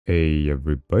Hey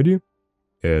everybody,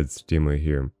 it's Dimo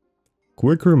here.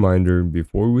 Quick reminder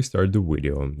before we start the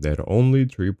video that only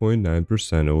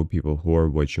 3.9% of people who are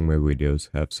watching my videos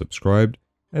have subscribed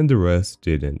and the rest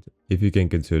didn't. If you can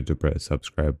consider to press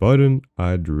subscribe button,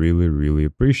 I'd really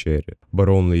appreciate it. But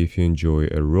only if you enjoy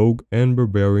a rogue and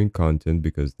barbarian content,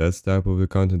 because that's the type of the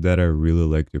content that I really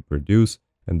like to produce,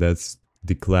 and that's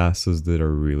the classes that I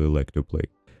really like to play.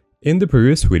 In the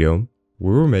previous video, we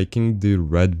were making the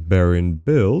Red Baron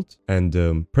build, and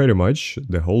pretty much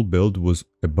the whole build was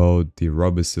about the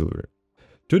Ruby Silver.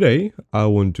 Today, I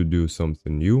want to do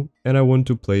something new, and I want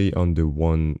to play on the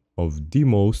one of the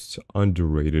most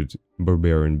underrated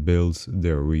Barbarian builds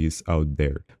there is out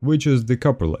there, which is the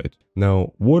Copper-Light.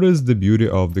 Now, what is the beauty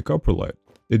of the Copper-Light?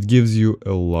 It gives you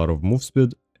a lot of move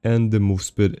speed, and the move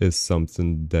speed is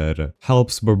something that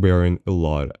helps Barbarian a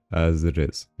lot as it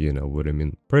is, you know what I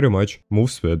mean. Pretty much,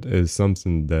 move speed is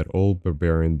something that all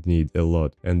Barbarians need a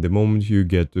lot, and the moment you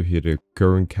get to hit a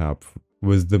current cap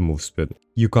with the move speed,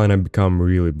 you kinda become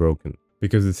really broken.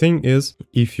 Because the thing is,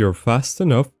 if you're fast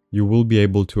enough, you will be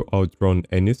able to outrun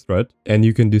any threat, and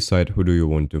you can decide who do you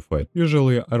want to fight.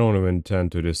 Usually, I don't even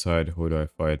tend to decide who do I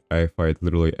fight. I fight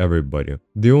literally everybody.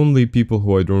 The only people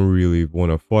who I don't really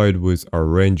want to fight with are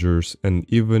rangers, and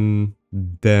even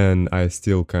then I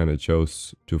still kinda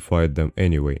chose to fight them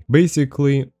anyway.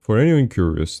 Basically, for anyone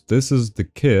curious, this is the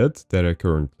kit that I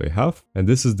currently have, and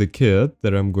this is the kit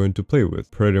that I'm going to play with.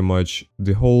 Pretty much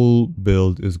the whole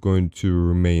build is going to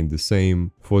remain the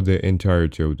same for the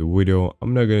entirety of the video.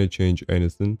 I'm not gonna change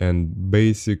anything, and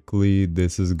basically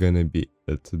this is gonna be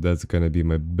it. That's gonna be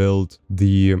my build.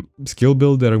 The skill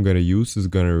build that I'm gonna use is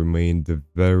gonna remain the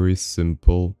very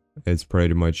simple. It's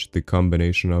pretty much the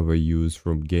combination of a use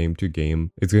from game to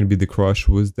game. It's gonna be the crush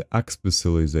with the axe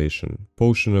specialization,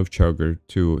 potion of chugger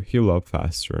to heal up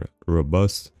faster,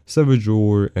 robust, savage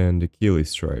roar, and Achilles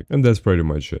strike. And that's pretty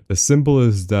much it. As simple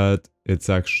as that, it's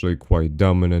actually quite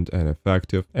dominant and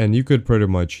effective, and you could pretty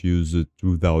much use it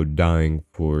without dying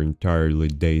for entirely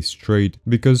days straight,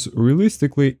 because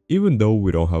realistically, even though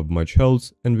we don't have much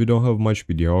health and we don't have much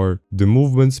PDR, the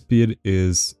movement speed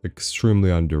is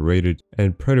extremely underrated,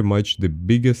 and pretty much the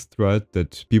biggest threat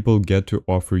that people get to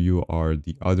offer you are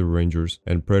the other rangers,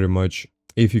 and pretty much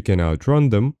if you can outrun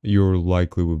them, you're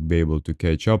likely will be able to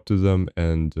catch up to them,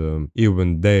 and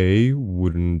even they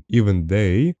wouldn't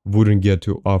get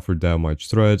to offer that much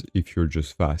threat if you're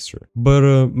just faster.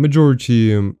 But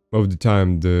majority of the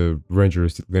time, the ranger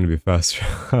is still gonna be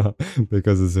faster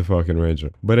because it's a fucking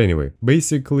ranger. But anyway,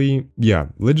 basically, yeah,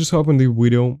 let's just hop in the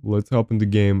video, let's hop in the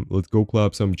game, let's go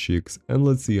clap some cheeks, and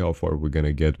let's see how far we're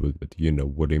gonna get with it. You know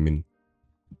what I mean?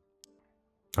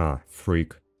 Ah,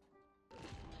 freak.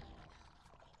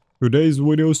 Today's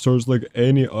video starts like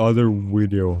any other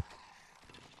video.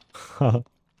 Okay,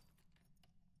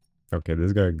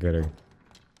 this guy gotta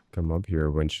come up here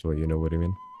eventually, you know what I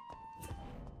mean?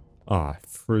 Ah,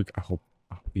 freak. I hope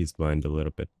he's blind a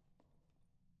little bit.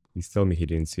 He's telling me he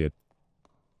didn't see it.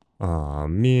 Aw,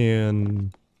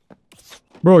 man.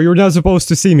 Bro, you're not supposed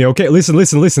to see me, okay? Listen.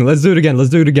 Let's do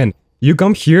it again. You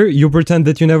come here, you pretend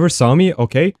that you never saw me,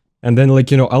 okay? And then, like,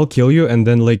 you know, I'll kill you, and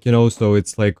then, like, you know, so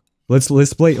it's like...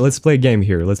 Let's play a game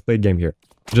here.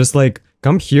 Just like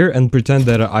come here and pretend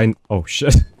that oh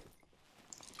shit.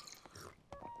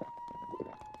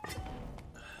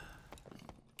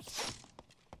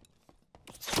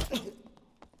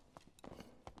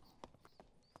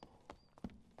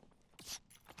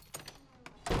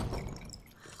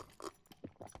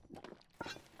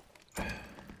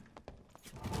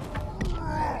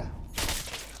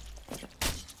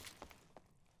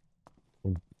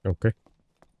 Okay.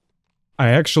 I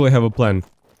actually have a plan.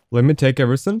 Let me take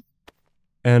everything,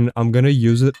 and I'm gonna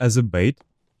use it as a bait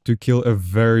to kill a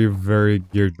very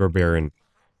geared barbarian.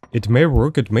 It may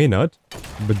work, it may not,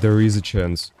 but there is a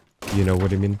chance. You know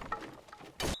what I mean?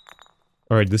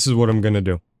 Alright, this is what I'm gonna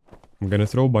do. I'm gonna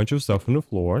throw a bunch of stuff on the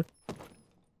floor.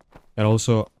 And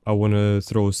also, I wanna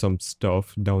throw some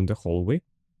stuff down the hallway.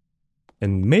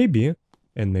 And maybe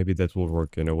that will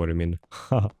work, you know what I mean?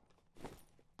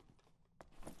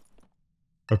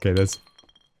 Okay, that's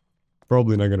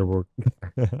probably not gonna work.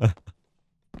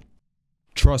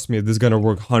 Trust me, this is gonna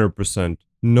work 100%.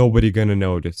 Nobody gonna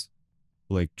notice.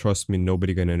 Like, trust me,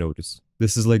 nobody gonna notice.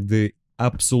 This is like the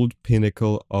absolute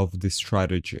pinnacle of the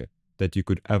strategy that you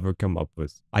could ever come up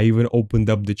with. I even opened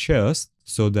up the chest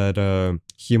so that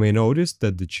he may notice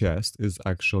that the chest is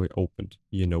actually opened.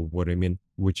 You know what I mean?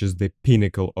 Which is the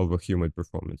pinnacle of a human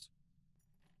performance.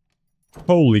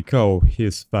 Holy cow,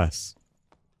 he's fast.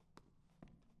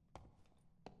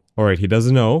 Alright, he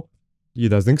doesn't know. He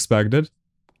doesn't expect it.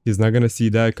 He's not gonna see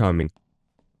that coming.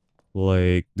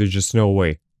 Like, there's just no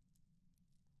way.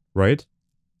 Right?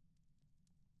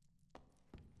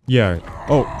 Yeah.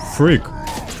 Oh, freak!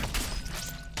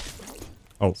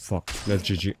 Oh, fuck. That's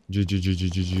GG.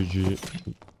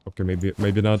 GG. Okay,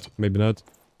 maybe not. Maybe not.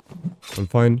 I'm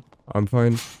fine. I'm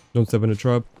fine. Don't step in a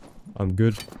trap. I'm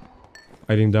good.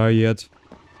 I didn't die yet.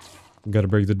 Gotta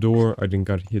break the door. I didn't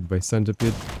get hit by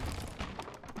centipede.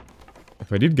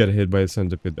 If I did get hit by a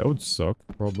centipede, that would suck,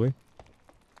 probably.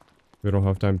 We don't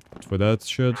have time for that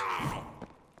shit.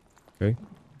 Okay.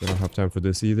 We don't have time for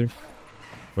this either.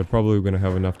 But probably we're gonna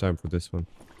have enough time for this one.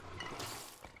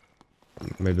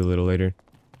 Maybe a little later.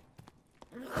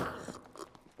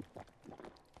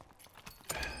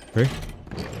 Okay.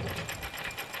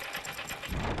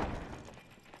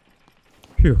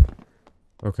 Phew.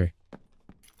 Okay.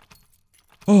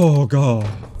 Oh god.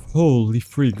 Holy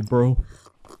freak, bro.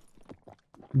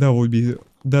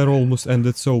 That almost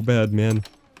ended so bad, man.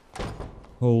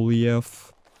 Holy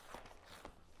F.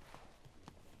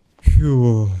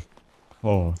 Phew.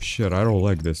 Oh shit, I don't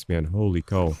like this, man. Holy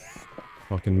cow.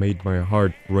 Fucking made my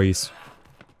heart race.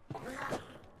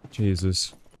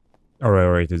 Jesus.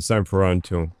 Alright, it's time for round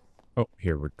 2. Oh,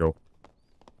 here we go.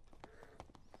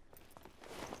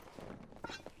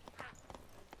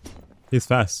 He's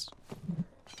fast.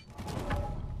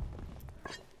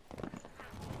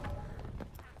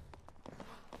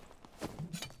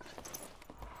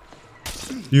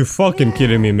 You fucking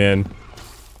kidding me, man.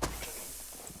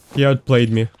 He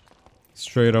outplayed me.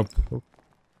 Straight up.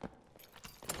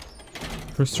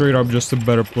 Straight up just a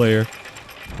better player.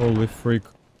 Holy freak.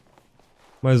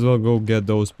 Might as well go get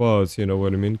those pods, you know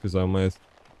what I mean? Because I might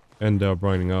end up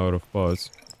running out of pods.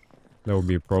 That would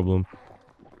be a problem.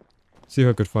 See if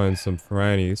I could find some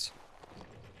frannies.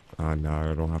 Ah, no,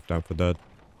 I don't have time for that.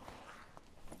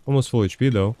 Almost full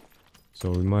HP though. So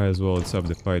we might as well accept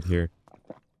the fight here.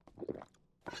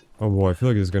 Oh boy, I feel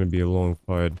like it's gonna be a long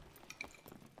fight.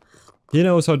 He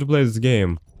knows how to play this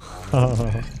game.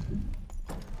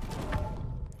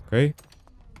 Okay.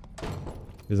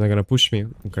 He's not gonna push me.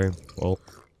 Okay, well.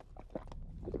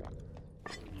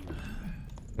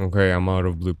 Okay, I'm out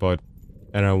of blue pot.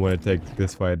 And I want to take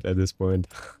this fight at this point.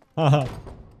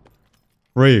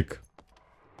 Freak.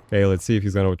 Okay, let's see if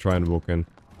he's gonna try and walk in.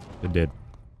 It did.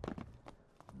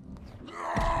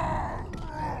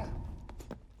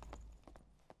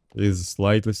 He's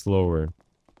slightly slower.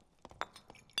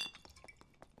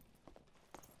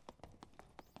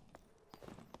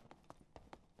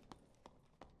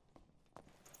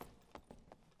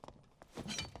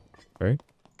 Okay.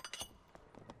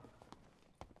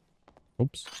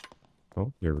 Oops.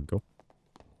 Oh, here we go.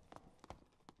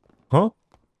 Huh?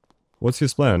 What's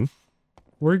his plan?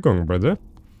 Where are you going, brother?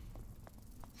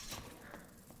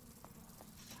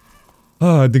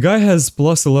 The guy has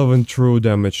plus 11 true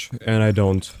damage, and I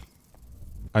don't.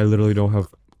 I literally don't have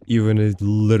even a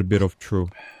little bit of true.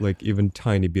 Like, even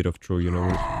tiny bit of true, you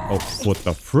know? Oh, what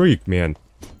the freak, man?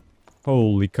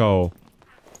 Holy cow.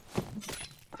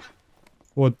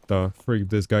 What the freak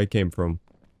this guy came from?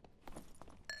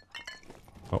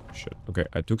 Oh, shit. Okay,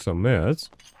 I took some meds.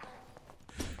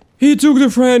 He took the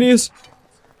frannies!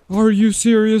 Are you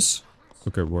serious?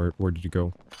 Okay, where did he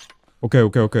go?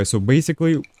 Okay, so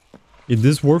basically, in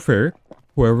this warfare,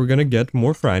 whoever gonna get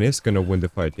more frannies gonna win the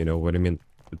fight, you know what I mean?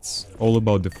 It's all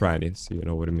about the frannies, you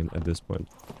know what I mean, at this point.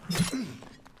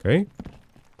 Okay.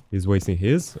 He's wasting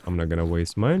his. I'm not gonna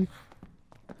waste mine.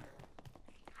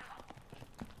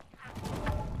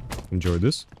 Enjoy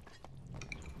this.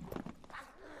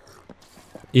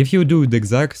 If you do the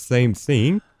exact same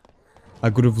thing, I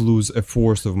could have lose a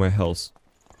fourth of my health.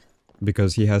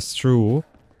 Because he has true,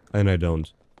 and I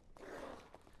don't.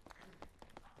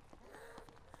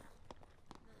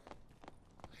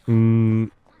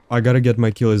 I gotta get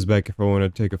my kills back if I want to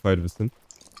take a fight with him.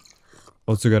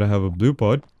 Also gotta have a blue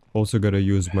pod. Also gotta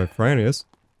use my frannies.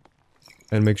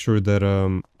 And make sure that,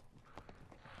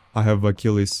 I have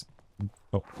Achilles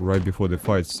right before the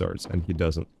fight starts, and he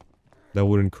doesn't. That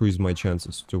would increase my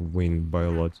chances to win by a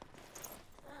lot.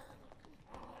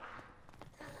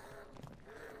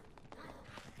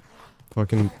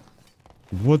 Fucking...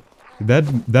 What?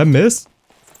 That miss?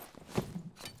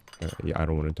 Yeah, I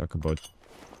don't want to talk about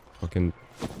fucking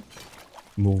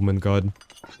movement god.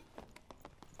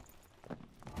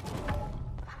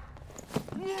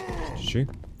 GG.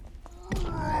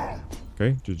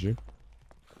 Okay, GG.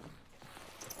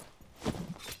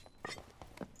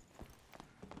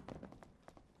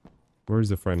 Where is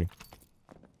the franny?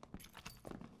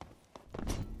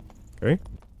 Okay.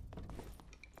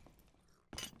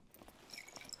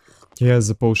 He has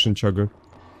a potion chugger.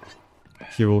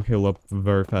 he will heal up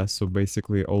very fast, so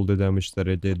basically all the damage that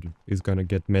I did is gonna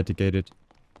get mitigated.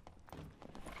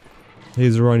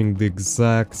 He's running the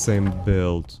exact same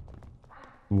build.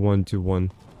 1-to-1.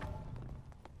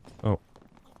 Oh.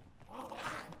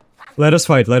 Let us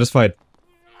fight, let us fight.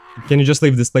 Can you just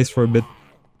leave this place for a bit?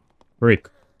 Rick.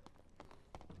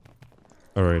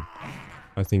 Alright.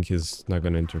 I think he's not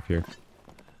gonna interfere.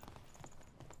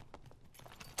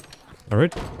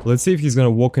 Alright, let's see if he's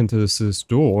gonna walk into this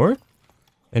door.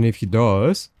 And if he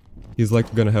does, he's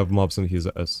like gonna have mobs on his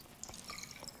ass.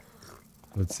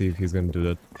 Let's see if he's gonna do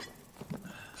that.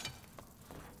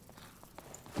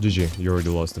 GG, you already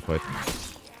lost the fight.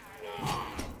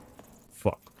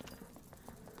 Fuck.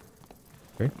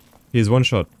 Okay. He's one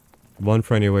shot. One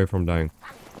friendly away from dying.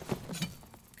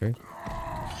 Okay.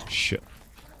 Shit.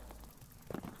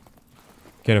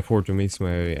 Can't afford to miss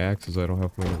my axes, I don't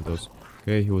have many of those.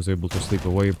 Okay, he was able to slip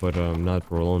away, but not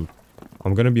for long.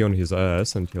 I'm gonna be on his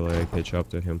ass until I catch up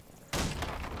to him.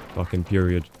 Fucking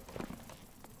period.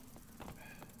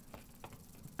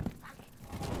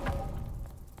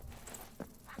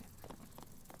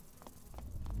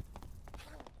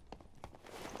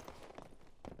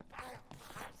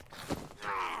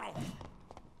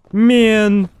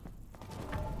 Man!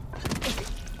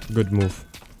 Good move.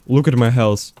 Look at my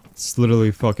health. It's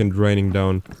literally fucking draining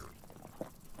down.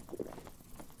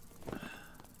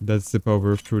 That's the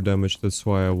power of true damage, that's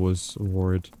why I was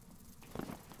worried.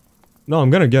 No,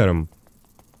 I'm gonna get him.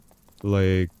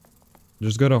 Like,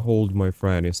 just gotta hold my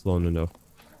Franny's long enough.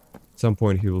 At some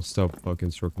point he will stop fucking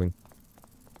circling.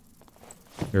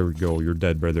 Here we go, you're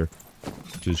dead, brother.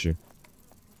 GG.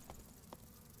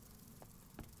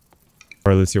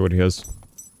 Alright, let's see what he has.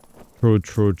 True,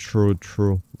 true, true,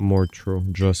 true. More true.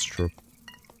 Just true.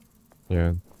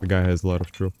 Yeah, the guy has a lot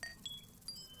of true.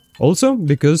 Also,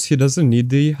 because he doesn't need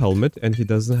the helmet and he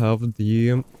doesn't have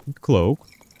the cloak,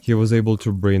 he was able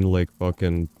to bring like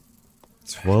fucking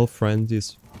 12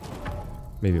 frenzies.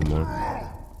 Maybe more.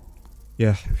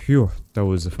 Yeah, phew. That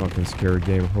was a fucking scary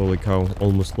game. Holy cow.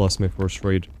 Almost lost my first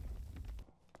raid.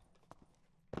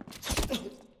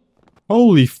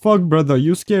 Holy fuck, brother.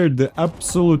 You scared the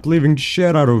absolute living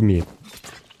shit out of me.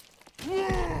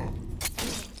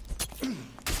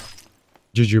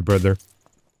 GG, brother.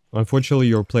 Unfortunately,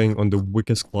 you're playing on the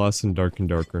weakest class in Dark and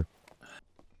Darker.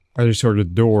 I just heard the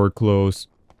door close.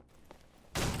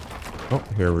 Oh,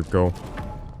 here we go.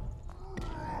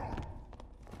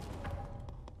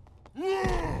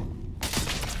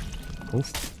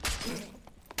 Oof.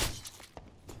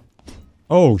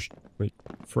 Oh, wait,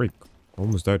 freak.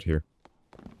 Almost died here.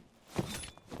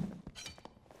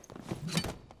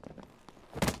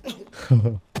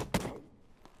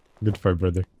 Good fight,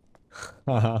 brother.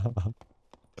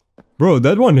 Bro,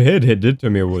 that one hit he did to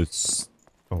me was...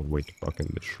 Oh, wait,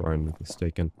 fucking the shrine was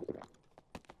taken.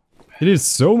 He did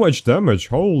so much damage,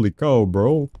 holy cow,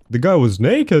 bro. The guy was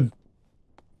naked.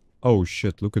 Oh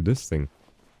shit, look at this thing.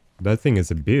 That thing is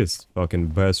a beast. Fucking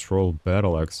best roll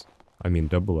battle axe. I mean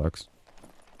double axe.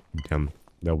 Damn,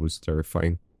 that was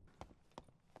terrifying.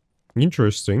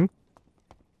 Interesting.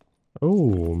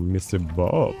 Oh, Mr.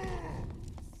 Bob.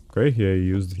 Okay, he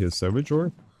used his savage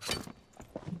ore.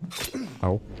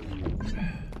 Ow.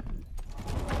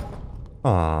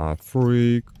 Ah,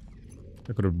 freak.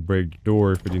 I could have break the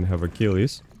door if I didn't have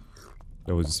Achilles.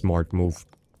 That was a smart move.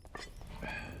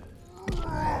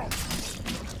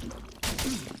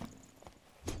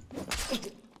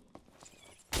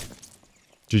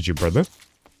 GG, brother.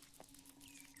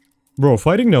 Bro,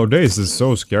 fighting nowadays is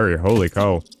so scary, holy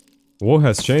cow. What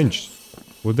has changed?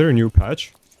 Was there a new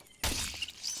patch?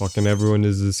 Fucking everyone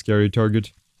is a scary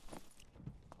target.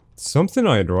 Something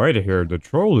I right here, the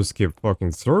trolls keep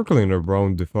fucking circling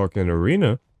around the fucking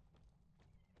arena.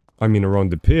 I mean around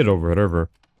the pit or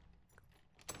whatever.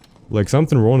 Like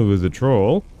something wrong with the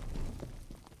troll.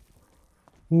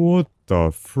 What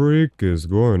the freak is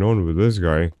going on with this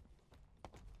guy?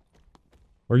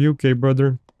 Are you okay,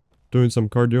 brother? Doing some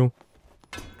cardio?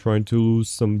 Trying to lose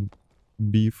some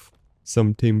beef?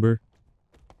 Some timber?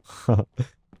 Fuck.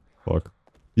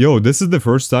 Yo, this is the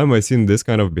first time I've seen this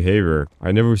kind of behavior.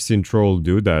 I never seen troll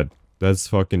do that. That's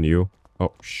fucking you.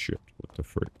 Oh shit, what the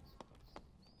frick.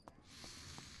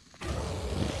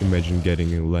 Imagine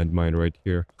getting a landmine right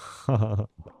here.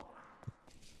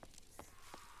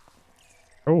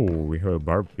 Oh, we have a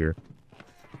Barb here.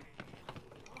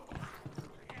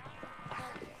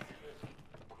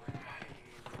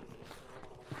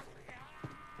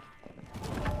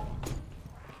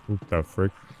 What the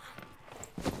frick?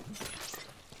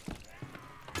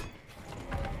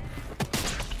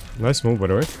 Nice move, by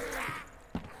the way.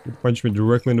 You punched me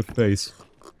directly in the face.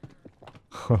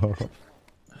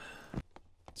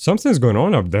 Something's going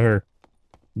on up there.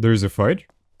 There's a fight.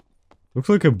 Looks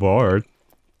like a bard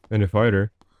and a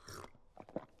fighter.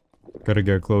 Gotta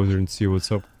get closer and see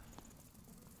what's up.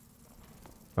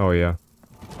 Oh yeah.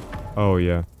 Oh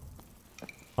yeah.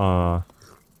 I'm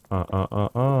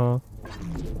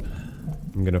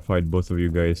gonna fight both of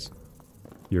you guys.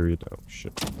 Period. Oh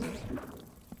shit.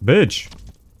 Bitch!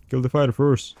 Kill the fighter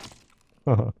first.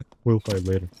 We'll fight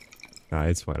later. Nah,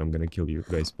 it's fine. I'm gonna kill you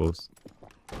guys both.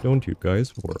 Don't you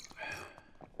guys worry.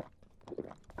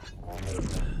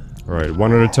 Alright,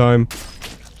 one at a time.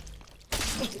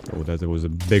 Oh, that was a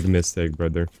big mistake,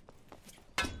 brother.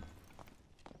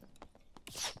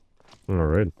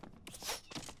 Alright.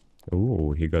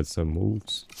 Oh, he got some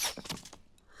moves.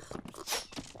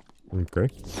 Okay.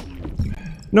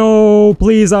 No,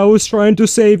 please, I was trying to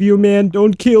save you, man.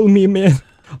 Don't kill me, man.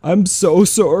 I'm so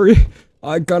sorry.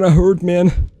 I kinda hurt,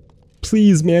 man.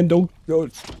 Please, man, don't...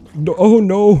 Oh,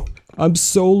 no. I'm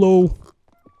so low.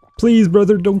 Please,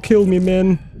 brother, don't kill me,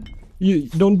 man. You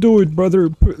don't do it, brother.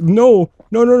 No.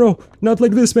 No, no, no. Not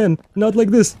like this, man. Not like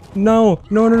this. No.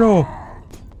 No, no, no.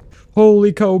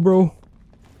 Holy cow, bro.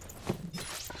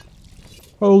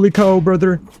 Holy cow,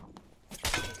 brother.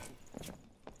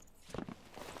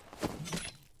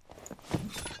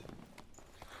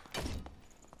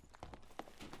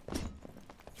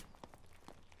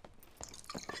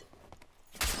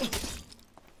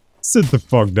 Sit the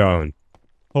fuck down.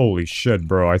 Holy shit,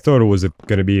 bro. I thought it was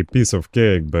gonna be a piece of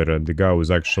cake, but the guy was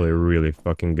actually really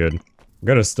fucking good.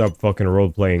 Gotta stop fucking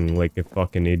role-playing like a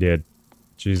fucking idiot.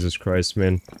 Jesus Christ,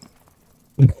 man.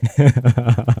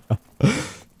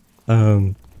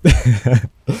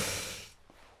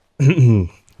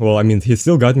 Well, I mean, he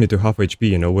still got me to half HP,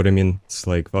 you know what I mean? It's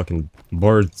like fucking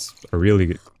bards are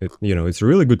really, you know, it's a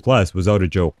really good class without a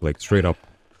joke, like straight up.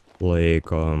 Like,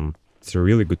 it's a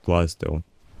really good class though.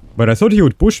 But I thought he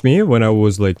would push me when I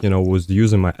was like, you know, was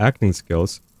using my acting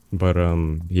skills. But,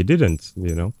 he didn't,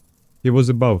 you know. He was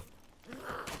above.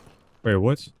 Wait,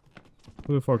 what?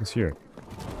 Who the fuck is here?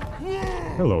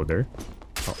 Hello there.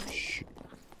 Oh, shit.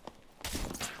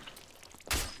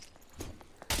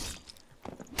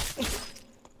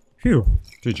 Phew.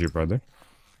 GG, brother.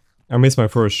 I missed my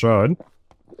first shot. And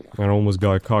I almost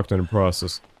got cocked in the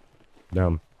process.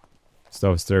 Damn.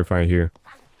 Stuff is terrifying here.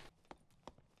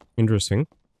 Interesting.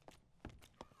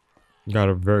 Got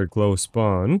a very close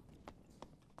spawn.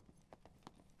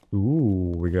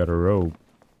 Ooh, we got a rogue.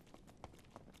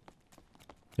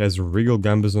 He has regal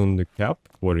gambas on the cap.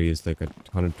 What he is, like a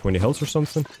 120 health or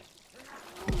something?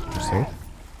 Interesting.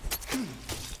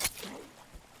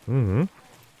 Mm-hmm.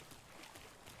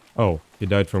 Oh, he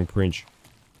died from cringe.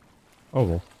 Oh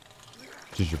well.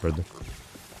 GG, brother.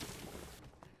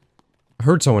 I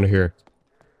heard someone here.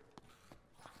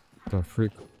 The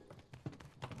freak.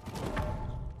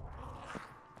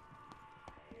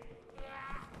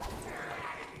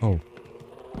 Oh,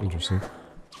 interesting.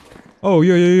 Oh,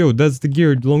 yo, that's the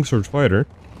geared longsword fighter.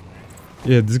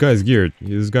 Yeah, this guy's geared.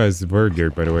 This guy's very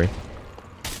geared, by the way.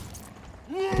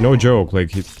 No joke,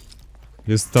 like,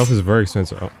 his stuff is very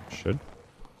expensive. Oh, shit.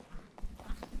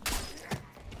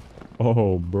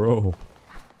 Oh, bro.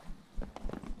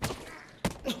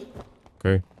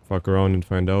 Okay, fuck around and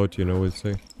find out, you know what to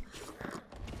say.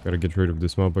 Gotta get rid of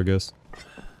this mob, I guess.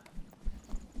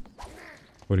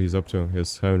 What he's up to?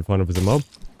 He's having fun with the mob?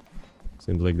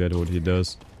 Seems like that's what he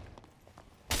does.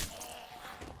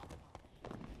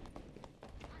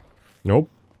 Nope.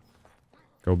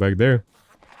 Go back there.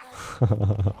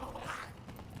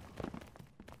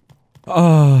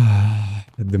 Ah,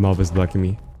 the mob is blocking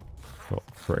me. Oh,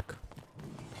 frick.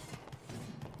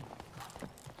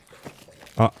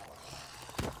 Ah.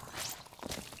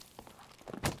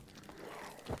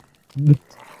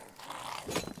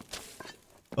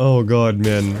 Oh god,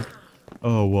 man.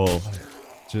 Oh well.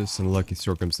 Just unlucky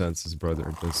circumstances,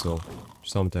 brother. That's all.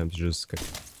 Sometimes just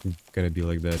gonna be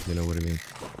like that, you know what I mean?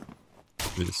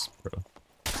 This, bro.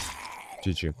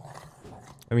 GG.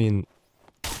 I mean,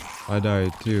 I die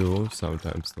too,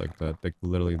 sometimes like that. Like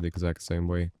literally the exact same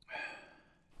way.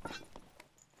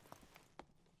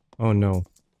 Oh no.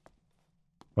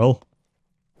 Well.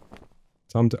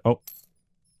 Oh.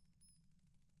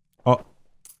 Oh.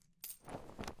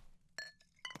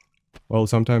 Well,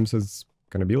 sometimes it's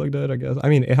gonna be like that, I guess. I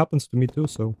mean, it happens to me too,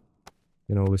 so...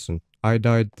 You know, listen. I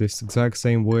died this exact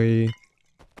same way.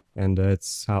 And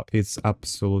that's how... It's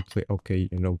absolutely okay,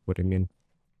 you know what I mean.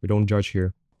 We don't judge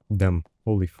here. Damn.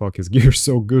 Holy fuck, his gear's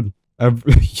so good.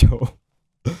 Yo.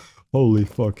 Holy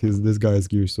fuck, this guy's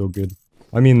gear so good.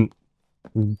 I mean...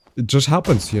 It just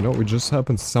happens, you know? It just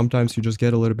happens. Sometimes you just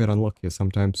get a little bit unlucky.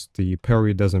 Sometimes the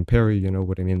parry doesn't parry, you know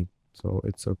what I mean? So,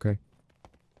 it's okay.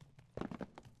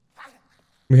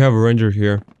 We have a ranger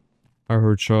here. I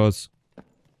heard shots.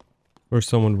 Or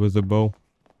someone with a bow.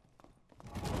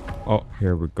 Oh,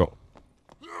 here we go.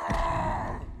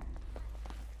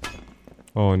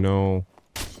 Oh no.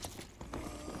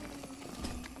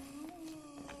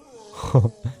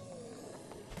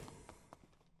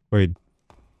 Wait.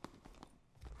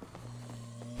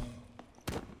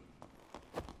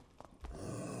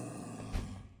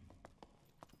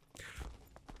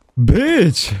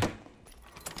 Bitch!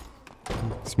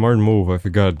 Smart move, I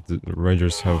forgot the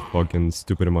rangers have fucking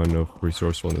stupid amount of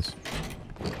resourcefulness.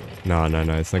 Nah,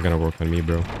 it's not gonna work on me,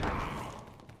 bro.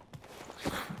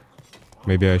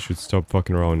 Maybe I should stop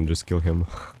fucking around and just kill him.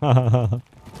 Alright,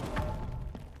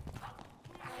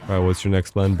 what's your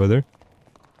next plan, brother?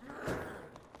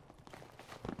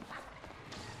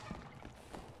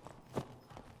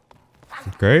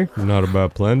 Okay, not a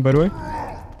bad plan, by the way.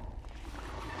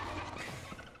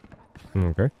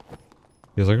 Okay.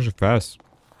 He's actually fast.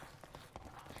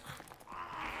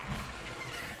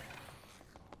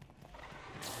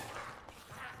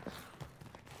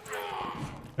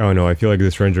 Oh no, I feel like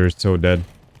this ranger is so dead.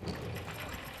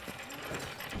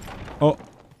 Oh.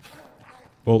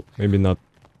 Well, maybe not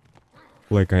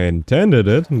like I intended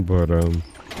it, but oh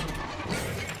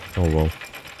well.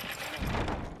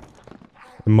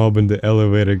 The mob in the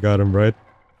elevator got him, right?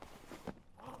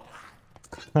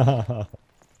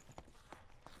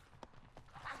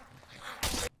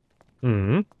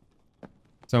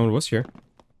 Someone was here.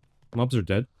 Mobs are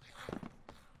dead.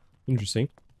 Interesting.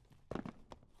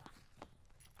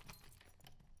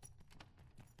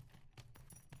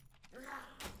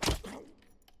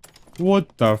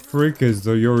 What the frick is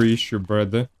your issue,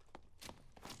 brother?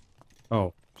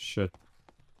 Oh, shit.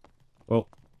 Well,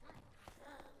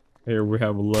 here we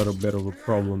have a little bit of a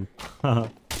problem.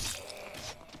 Damn.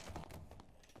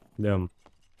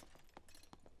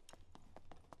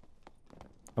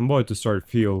 I'm about to start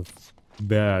feel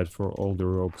bad for all the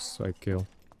rogues I kill.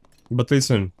 But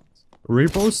listen,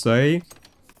 Repoze say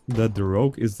that the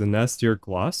rogue is the nastier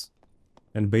class,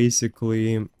 and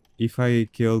basically, if I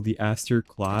kill the S tier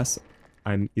class,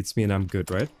 it's mean I'm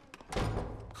good, right?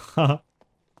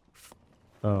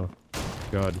 Oh,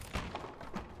 god.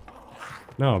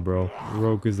 No, bro.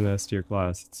 Rogue is an S tier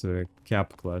class. It's a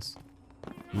cap class.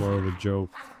 More of a joke.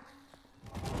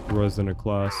 Rather than a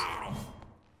class.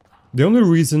 The only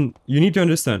reason you need to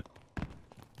understand,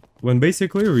 when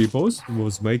basically Repoze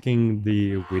was making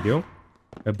the video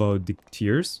about the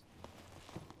tiers,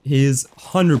 he is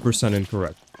 100%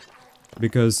 incorrect.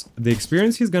 Because the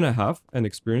experience he's gonna have and the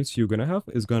experience you're gonna have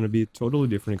is gonna be a totally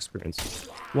different experience.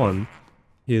 One,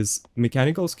 his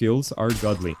mechanical skills are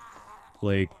godly.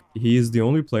 Like, he is the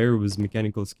only player with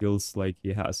mechanical skills like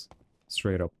he has.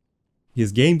 Straight up.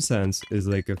 His game sense is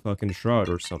like a fucking shroud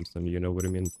or something, you know what I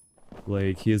mean?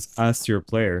 Like, he's S tier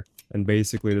player, and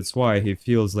basically that's why he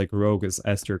feels like Rogue is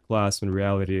S tier class, when in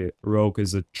reality Rogue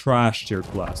is a trash tier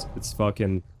class. It's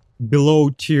fucking below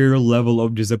tier level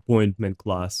of disappointment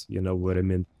class, you know what I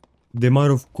mean? The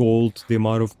amount of gold, the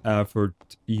amount of effort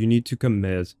you need to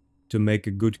commit to make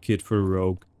a good kit for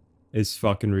Rogue is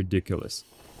fucking ridiculous.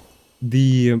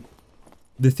 The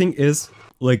thing is,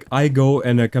 like, I go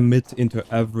and I commit into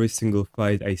every single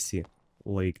fight I see.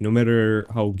 Like, no matter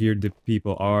how geared the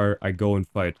people are, I go and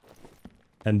fight.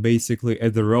 And basically,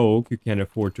 as a rogue, you can't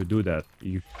afford to do that.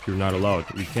 You're not allowed.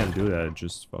 You can't do that. It's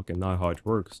just fucking not how it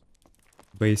works.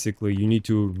 Basically, you need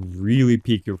to really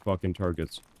pick your fucking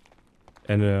targets.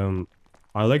 And,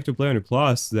 I like to play on a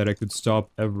class that I could stop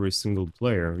every single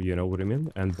player, you know what I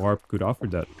mean? And Barb could offer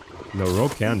that. No,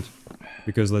 rogue can't.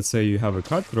 Because let's say you have a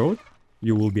cutthroat,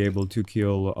 you will be able to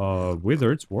kill,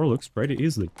 wizards, warlocks pretty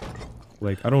easily.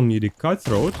 Like, I don't need a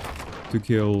cutthroat to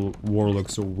kill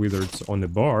warlocks or wizards on the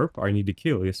Barb, I need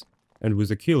Achilles. And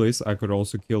with Achilles, I could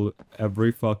also kill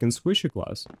every fucking squishy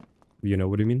class. You know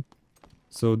what I mean?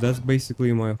 So that's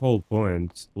basically my whole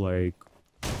point. Like,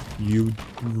 you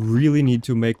really need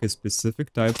to make a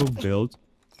specific type of build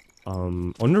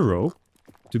on a rogue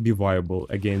to be viable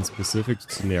against specific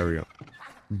scenario.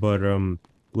 But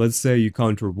let's say you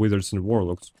counter wizards and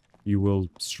warlocks, you will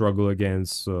struggle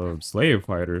against Slayer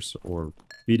fighters or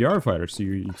PDR fighters.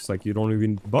 It's like you don't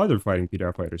even bother fighting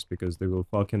PDR fighters because they will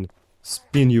fucking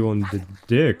spin you on the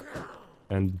dick.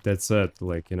 And that's it,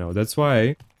 like, you know, that's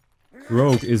why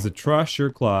Rogue is a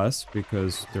trashier class,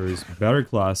 because there is better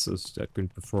classes that can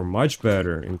perform much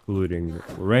better, including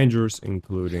Rangers,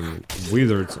 including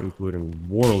Wizards, including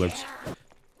Warlocks.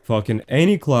 Fucking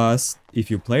any class,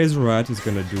 if you play as a rat, is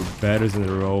gonna do better than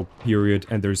a Rogue, period,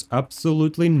 and there's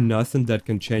absolutely nothing that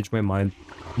can change my mind.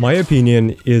 My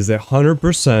opinion is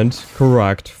 100%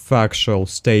 correct, factual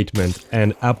statement,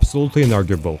 and absolutely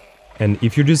inarguable. And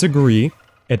if you disagree,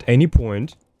 at any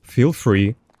point, feel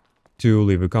free to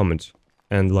leave a comment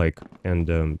and like and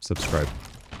subscribe.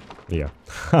 Yeah.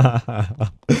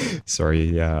 Sorry,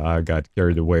 yeah, I got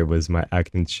carried away with my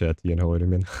acting shit, you know what I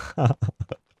mean?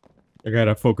 I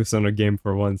gotta focus on a game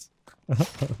for once.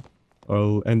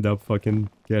 I'll end up fucking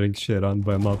getting shit on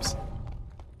by mobs.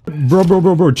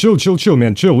 Bro, chill,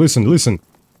 man, chill, listen.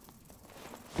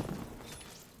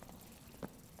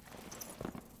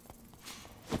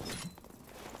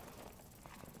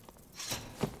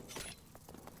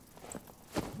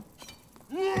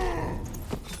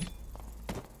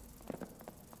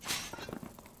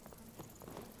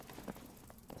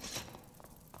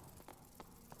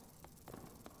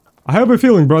 I have a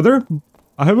feeling, brother.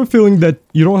 I have a feeling that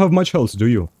you don't have much health, do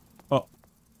you? Oh.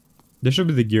 There should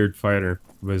be the geared fighter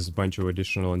with a bunch of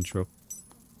additional intro.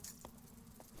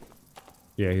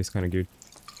 Yeah, he's kinda good.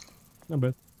 Not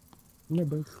bad. Not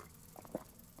bad.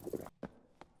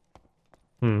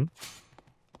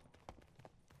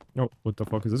 Oh, what the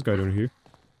fuck is this guy doing here?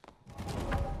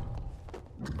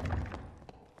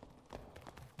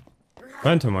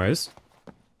 Phantomize?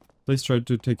 Please try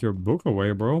to take your book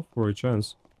away, bro, for a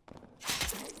chance.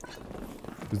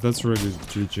 Because that's really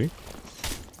GG.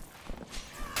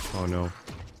 Oh no.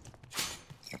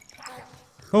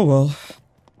 Oh well.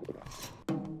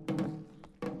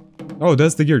 Oh,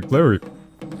 that's the geared cleric.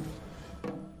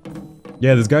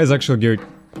 Yeah, this guy is actually geared.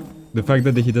 The fact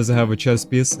that he doesn't have a chest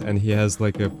piece and he has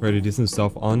like a pretty decent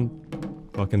stuff on,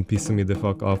 fucking pissing me the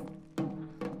fuck off.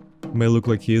 May look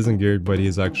like he isn't geared, but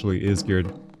he's actually is geared.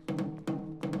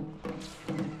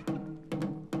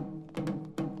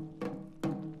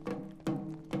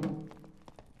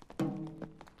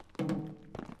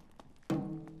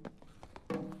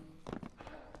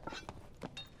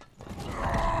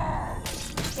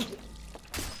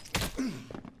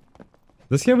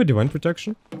 Does he have a divine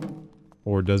protection?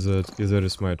 Or does it, is it a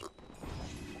smite?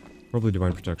 Probably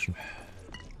divine protection.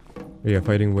 Yeah,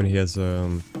 fighting when he has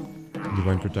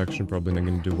divine protection, probably not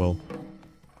gonna do well.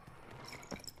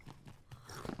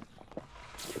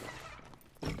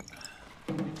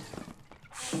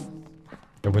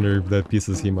 I wonder if that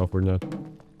pisses him off or not.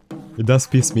 It does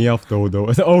piss me off though.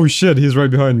 Oh shit, he's right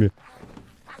behind me.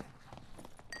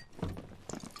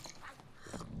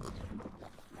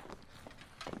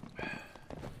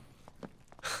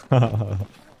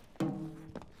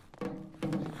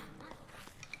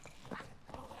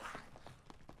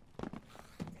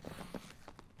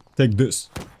 Take this.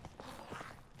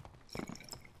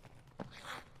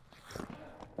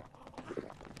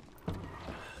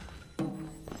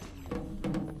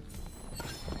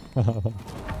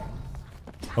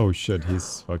 Oh shit,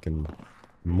 he's fucking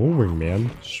moving, man.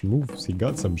 Schmoofs, he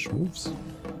got some schmoofs.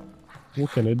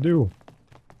 What can I do?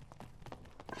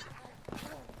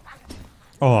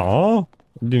 Aww,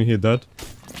 didn't hit that.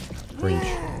 Range.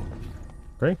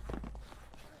 Okay.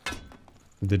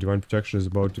 The divine protection is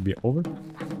about to be over.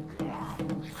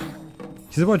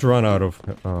 He's about to run out of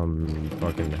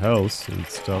fucking health and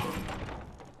stuff.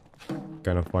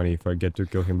 Kind of funny if I get to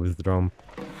kill him with drum.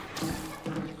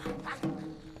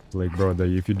 Like, bro,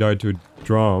 if you die to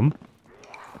drum,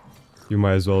 you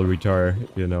might as well retire.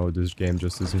 You know, this game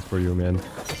just isn't for you, man.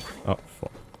 Oh,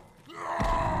 fuck.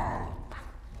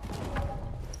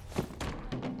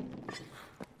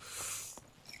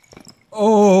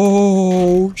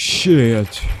 Oh,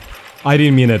 shit. I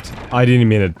didn't mean it. I didn't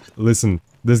mean it. Listen,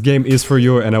 this game is for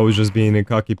you and I was just being a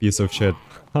cocky piece of shit.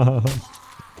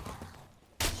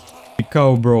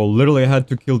 Cow, bro. Literally had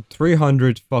to kill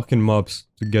 300 fucking mobs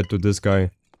to get to this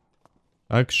guy.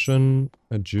 Action,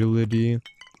 agility,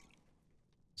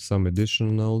 some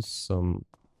additionals, some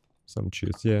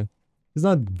cheats, yeah. He's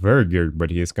not very geared, but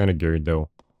he is kind of geared though.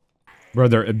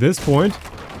 Brother, at this point,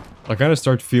 I kind of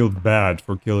start to feel bad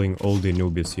for killing all the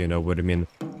newbies, you know what I mean?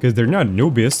 Because they're not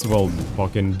newbies, well,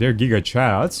 fucking, they're giga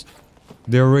chats.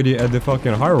 They're already at the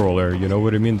fucking high roller, you know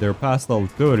what I mean? They're past level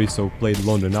 30, so played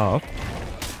long enough.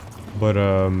 But,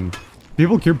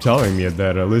 people keep telling me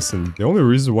that, listen, the only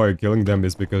reason why you're killing them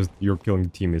is because you're killing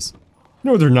teamies.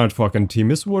 No, they're not fucking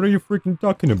teamies, what are you freaking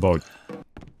talking about?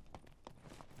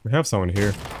 We have someone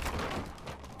here.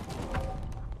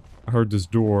 I heard this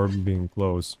door being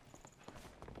closed.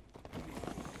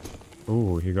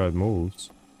 Oh, he got moves.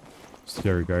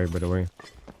 Scary guy, by the way.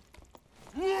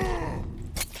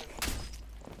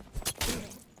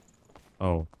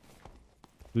 Oh.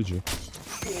 Did you?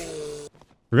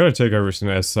 We're gonna take everything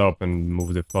S up and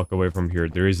move the fuck away from here.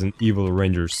 There is an evil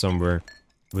ranger somewhere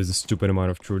with a stupid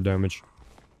amount of true damage.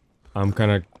 I'm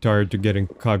kinda tired to getting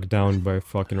cocked down by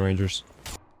fucking rangers.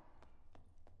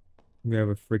 We have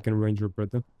a freaking ranger,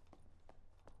 brother.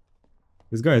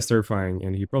 This guy is terrifying,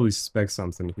 and he probably suspects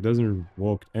something. He doesn't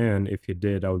walk, and if he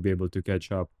did, I would be able to catch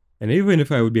up. And even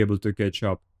if I would be able to catch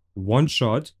up, one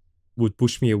shot would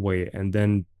push me away, and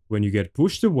then when you get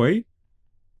pushed away,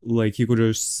 like, he could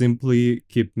just simply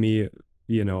keep me,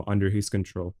 you know, under his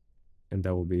control. And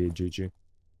that will be GG.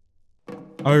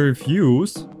 I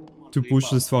refuse to push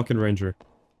this fucking ranger.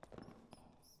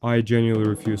 I genuinely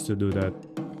refuse to do that.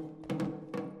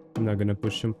 I'm not gonna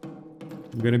push him.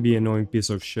 I'm gonna be an annoying piece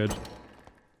of shit.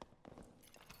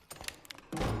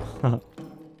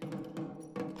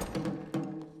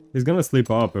 He's gonna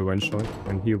sleep up eventually,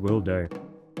 and he will die.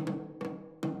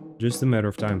 Just a matter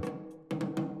of time.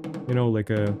 You know, like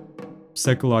a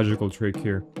psychological trick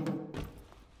here.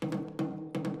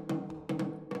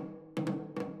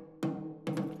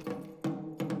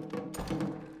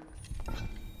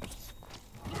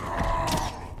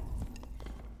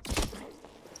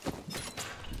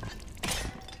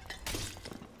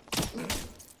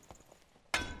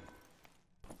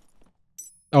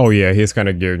 Oh yeah, he's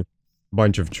kinda geared.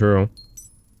 Bunch of churro.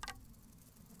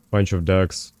 Bunch of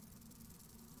ducks.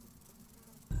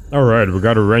 Alright, we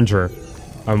got a ranger.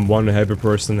 I'm one happy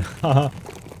person.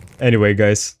 Anyway,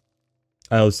 guys.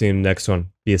 I'll see you in the next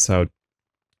one. Peace out.